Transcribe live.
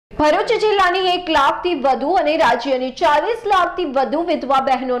ભરૂચ જિલ્લાની 1 લાખથી વધુ અને રાજ્યની 40 લાખથી વધુ વિધવા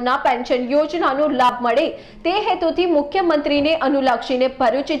બહેનોના પેન્શન યોજનાનો લાભ મળે તે હેતુથી મુખ્યમંત્રીને અનુલક્ષીને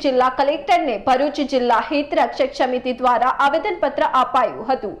ભરૂચ જિલ્લા કલેક્ટરને ભરૂચ જિલ્લા હિત રક્ષક સમિતિ દ્વારા આવેદનપત્ર અપાયું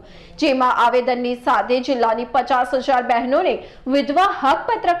હતું, જેમાં આવેદનની સાથે જિલ્લાની 50,000 બહેનોને વિધવા હક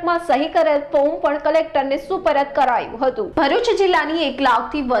પત્રકમાં સહી કરેલ ફોર્મ પણ કલેક્ટરને સુપરત કરાયું હતું। ભરૂચ જિલ્લાની 1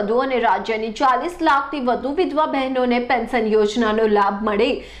 લાખથી વધુ અને રાજ્યની 40 લાખથી વધુ વિધવા બહેનોને પેન્શન યોજનાનો લાભ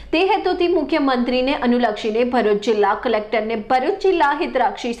મળે તે હેતુથી મુખ્યમંત્રીને અનુલક્ષીને ભરૂચ જિલ્લા કલેક્ટરને ભરૂચ જિલ્લા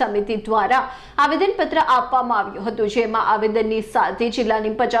હિતરક્ષી સમિતિ દ્વારા આવેદનપત્ર આપવામાં આવ્યું હતું, જેમાં આવેદનની સાથે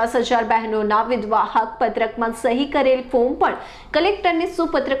જિલ્લાની 50,000 બહેનોના વિધવા હક પત્રકમાં સહી કરેલ ફોર્મ પણ કલેક્ટરને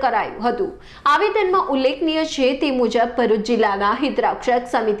સુપત્ર કરાયું હતું। આવેદનમાં ઉલ્લેખનીય છે તે મુજબ ભરૂચ જિલ્લાના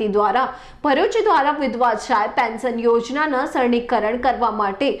હિતરક્ષક સમિતિ દ્વારા ભરૂચ દ્વારા વિધવા સહાય પેન્શન યોજનાના સરળીકરણ કરવા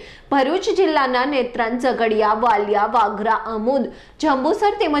માટે ભરૂચ જિલ્લાના નેત્રંગ, ઝઘડિયા, વાલિયા, વાગરા, આમોદ,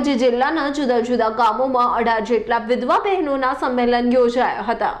 જંબુસર તેમજ જિલ્લાના જુદા જુદા ગામોમાં 18 જેટલા વિધવા બહેનોના સંમેલન યોજાયા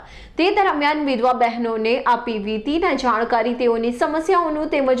હતા। તે દરમિયાન વિધવા બહેનોને આપી વીતીની જાણકારી, તેઓની સમસ્યાઓનું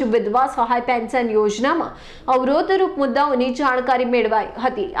તેમજ વિધવા સહાય પેન્શન યોજનામાં અવરોધરૂપ મુદ્દાઓની જાણકારી મેળવાઈ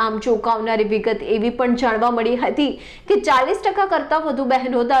હતી। આમ ચોંકાવનારી વિગત એવી પણ જાણવા મળી હતી કે 40% કરતાં વધુ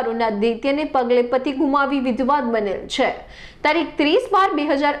બહેનો દારૂના દૈત્યને પગલે પતિ ગુમાવી વિધવા બનેલ છે। તારીખ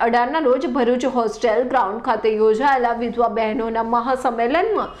 30/12/2018ના રોજ ભરૂચ હોસ્ટેલ ગ્રાઉન્ડ ખાતે યોજાયેલા વિધવા બહેનોના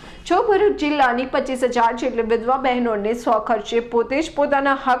મહાસંમેલનમાં ભરૂચ જિલ્લાની 25,000 જેટલી વિધવા બહેનોને સ્વખર્ચે પોતે જ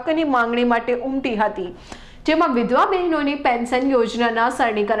પોતાના હકની માંગણી માટે ઉમટી હતી, જેમાં વિધવા બહેનોની પેન્શન યોજનાના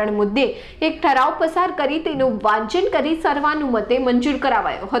સરળીકરણ મુદ્દે એક ઠરાવ પસાર કરી તેનું વાંચન કરી સર્વાનુમતે મંજૂર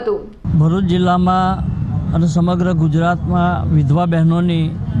કરાવાયો હતો। ભરૂચ જિલ્લામાં અને સમગ્ર ગુજરાતમાં વિધવા બહેનોની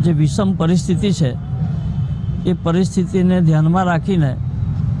જે વિષમ પરિસ્થિતિ છે એ પરિસ્થિતિને ધ્યાનમાં રાખીને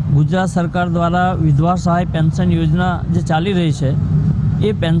ગુજરાત સરકાર દ્વારા વિધવા સહાય પેન્શન યોજના જે ચાલી રહી છે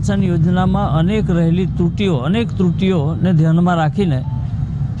એ પેન્શન યોજનામાં અનેક ત્રુટીઓને ધ્યાનમાં રાખીને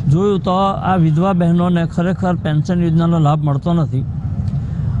જોયું તો આ વિધવા બહેનોને ખરેખર પેન્શન યોજનાનો લાભ મળતો નથી,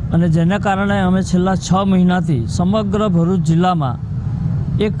 અને જેને કારણે અમે છેલ્લા 6 મહિનાથી સમગ્ર ભરૂચ જિલ્લામાં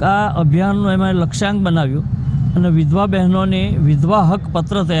એક આ અભિયાનનું એમાં લક્ષ્યાંક બનાવ્યું અને વિધવા બહેનોની વિધવા હક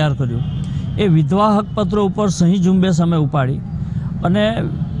પત્ર તૈયાર કર્યું। એ વિધવા હક પત્ર ઉપર સહી ઝુંબેશ અમે ઉપાડી અને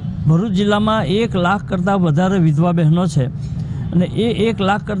ભરૂચ જિલ્લામાં 1 લાખ કરતાં વધારે વિધવા બહેનો છે, અને એ 1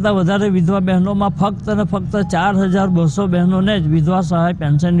 લાખ કરતાં વધારે વિધવા બહેનોમાં ફક્ત અને ફક્ત 4,200 બહેનોને જ વિધવા સહાય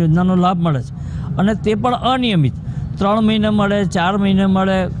પેન્શન યોજનાનો લાભ મળે છે, અને તે પણ અનિયમિત 3 મહિને મળે, 4 મહિને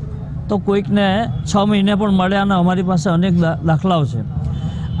મળે, તો કોઈકને 6 મહિને પણ મળે, અને અમારી પાસે અનેક દાખલાઓ છે।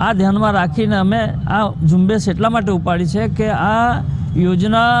 આ ધ્યાનમાં રાખીને અમે આ ઝુંબેશ એટલા માટે ઉપાડી છે કે આ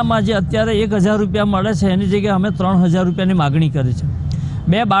યોજનામાં જે અત્યારે 1,000 રૂપિયા મળે છે એની જગ્યાએ અમે 3,000 રૂપિયાની માગણી કરી છે।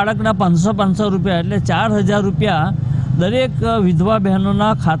 2 બાળકના 500 રૂપિયા એટલે 4,000 રૂપિયા દરેક વિધવા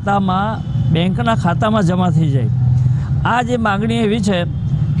બહેનોના ખાતામાં, બેંકના ખાતામાં જમા થઈ જાય। આ જે માગણી એવી છે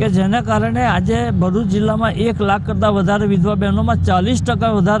કે જેને કારણે આજે ભરૂચ જિલ્લામાં 1 લાખ કરતાં વધારે વિધવા બહેનોમાં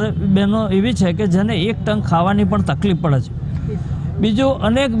 40% વધારે બહેનો એવી છે કે જેને 1 ટંક ખાવાની પણ તકલીફ પડે છે। બીજું,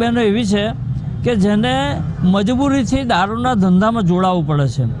 અનેક બહેનો એવી છે કે જેને મજબૂરીથી દારૂના ધંધામાં જોડાવવું પડે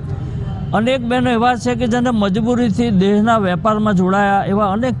છે। અનેક બહેનો એવા છે કે જેને મજબૂરીથી દેહના વેપારમાં જોડાયા, એવા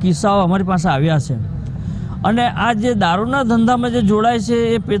અનેક કિસ્સાઓ અમારી પાસે આવ્યા છે। અને આ જે દારૂના ધંધામાં જે જોડાય છે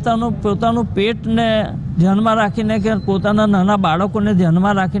એ પોતાનું પેટને ધ્યાનમાં રાખીને કે પોતાના નાના બાળકોને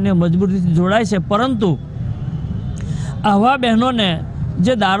ધ્યાનમાં રાખીને મજબૂરીથી જોડાય છે, પરંતુ આવા બહેનોને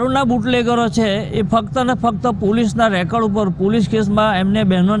જે દારૂના બુટલેગરો છે એ ફક્ત ને ફક્ત પોલીસના રેકોર્ડ ઉપર, પોલીસ કેસમાં એમને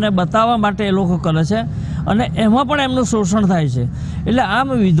બહેનોને બતાવવા માટે એ લોકો કરે છે, અને એમાં પણ એમનું શોષણ થાય છે। એટલે આમ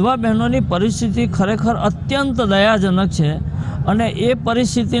વિધવા બહેનોની પરિસ્થિતિ ખરેખર અત્યંત દયાજનક છે, અને એ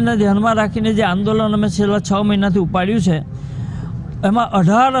પરિસ્થિતિને ધ્યાનમાં રાખીને જે આંદોલન અમે છેલ્લા 6 મહિનાથી ઉપાડ્યું છે એમાં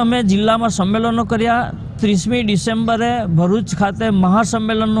 18 અમે જિલ્લામાં સંમેલનો કર્યા। 30મી ડિસેમ્બરે ભરૂચ ખાતે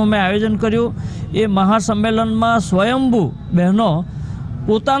મહાસંમેલનનું અમે આયોજન કર્યું। એ મહાસંમેલનમાં સ્વયંભૂ બહેનો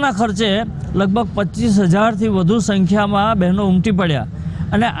પોતાના ખર્ચે લગભગ 25,000થી વધુ સંખ્યામાં બહેનો ઉમટી પડ્યા,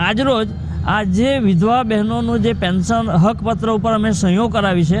 અને આજરોજ આ જે વિધવા બહેનોનું જે પેન્શન હકપત્ર ઉપર અમે સહીઓ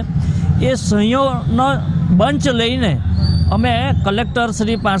કરાવી છે એ સહીઓનો બંચ લઈને અમે કલેક્ટર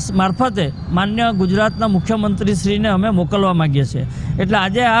શ્રી મારફતે માન્ય ગુજરાતના મુખ્યમંત્રીશ્રીને અમે મોકલવા માગીએ છીએ। એટલે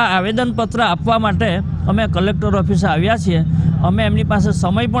આજે આ આવેદનપત્ર આપવા માટે અમે કલેક્ટર ઓફિસે આવ્યા છીએ। અમે એમની પાસે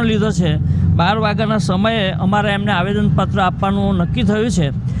સમય પણ લીધો છે। 12 વાગ્યાના સમયે અમારે એમને આવેદનપત્ર આપવાનું નક્કી થયું છે।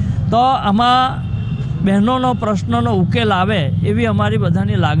 તો આમાં બહેનોનો પ્રશ્નનો ઉકેલ આવે એવી અમારી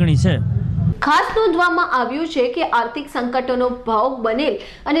બધાની લાગણી છે। ખાસ નોંધવામાં આવ્યું છે કે આર્થિક સંકટોનો ભોગ બનેલ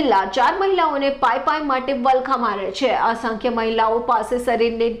અને લાચાર મહિલાઓને પાય માટે વલખા મારે છે। અસંખ્ય મહિલાઓ પાસે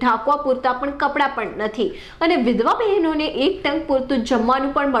શરીરને ઢાંકવા પૂરતા પણ કપડાં પણ નથી અને વિધવા બહેનોને એક ટંક પૂરતું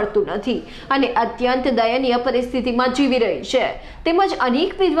જમવાનું પણ મળતું નથી અને અત્યંત દયનીય પરિસ્થિતિમાં જીવી રહી છે। તેમજ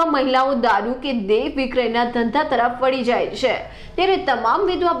અનેક વિધવા મહિલાઓ દારૂ કે દેહ વિક્રયના ધંધા તરફ વળી જાય છે। ત્યારે તમામ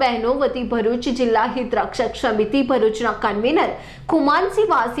વિધવા બહેનો વતી ભરૂચ જિલ્લા હિતરક્ષક સમિતિ ભરૂચના કન્વીનર ખુમાનસિંહ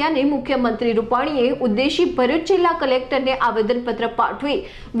વાસિયાને મુખ્યમંત્રી રૂપાણીએ ઉદ્દેશી ભરૂચ જિલ્લા કલેક્ટરને આવેદનપત્ર પાઠવી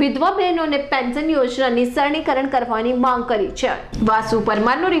વિધવા બહેનોને પેન્શન યોજનાની સરળીકરણ કરવાની માંગ કરી છે। વાસુ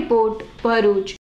પરમારનો રિપોર્ટ, ભરૂચ।